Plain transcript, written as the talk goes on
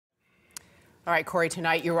All right, Corey,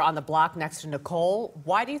 tonight you were on the block next to Nicole.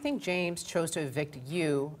 Why do you think James chose to evict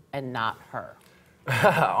you and not her?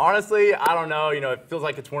 Honestly, I don't know. It feels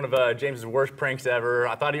like it's one of James's worst pranks ever.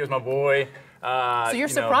 I thought he was my boy. So you're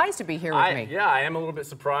surprised to be here with me? Yeah, I am a little bit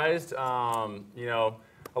surprised. I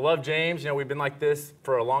love James. We've been like this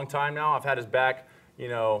for a long time now. I've had his back,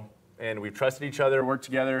 and we've trusted each other, worked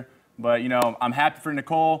together. But, I'm happy for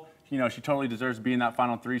Nicole. She totally deserves to be in that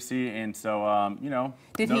final 3 seed, and so, no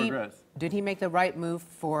regrets. Did he make the right move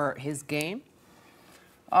for his game?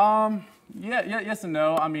 Yeah, yes and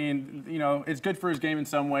no. I mean, it's good for his game in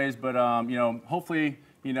some ways, but hopefully,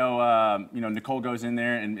 Nicole goes in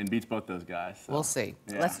there and beats both those guys. So, we'll see.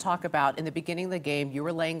 Yeah. Let's talk about, in the beginning of the game, you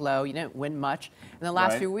were laying low, you didn't win much. In the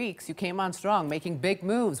last few weeks, you came on strong, making big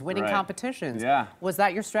moves, winning competitions. Yeah. Was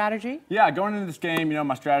that your strategy? Yeah, going into this game,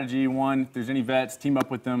 my strategy, one, if there's any vets, team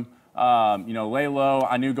up with them. Lay low.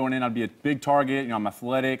 I knew going in I'd be a big target. I'm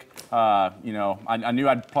athletic. I knew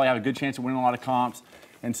I'd probably have a good chance of winning a lot of comps.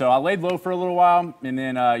 And so I laid low for a little while, and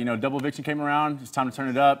then, double eviction came around. It's time to turn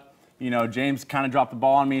it up. James kind of dropped the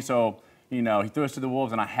ball on me, so, he threw us to the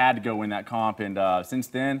wolves, and I had to go win that comp. And since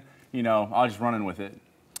then, I was just running with it.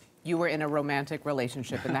 You were in a romantic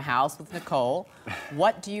relationship in the house with Nicole.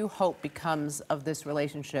 What do you hope becomes of this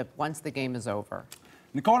relationship once the game is over?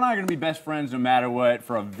 Nicole and I are going to be best friends no matter what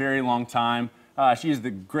for a very long time. She is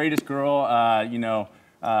the greatest girl. I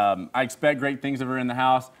expect great things of her in the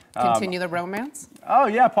house. Continue the romance? Oh,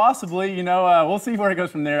 yeah, possibly. We'll see where it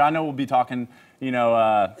goes from there. I know we'll be talking,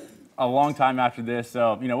 a long time after this,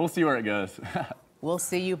 so, we'll see where it goes. We'll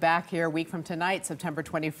see you back here a week from tonight, September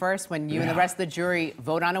 21st, when you and the rest of the jury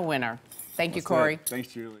vote on a winner. Thank you, Corey. Thanks,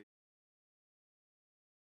 Julie.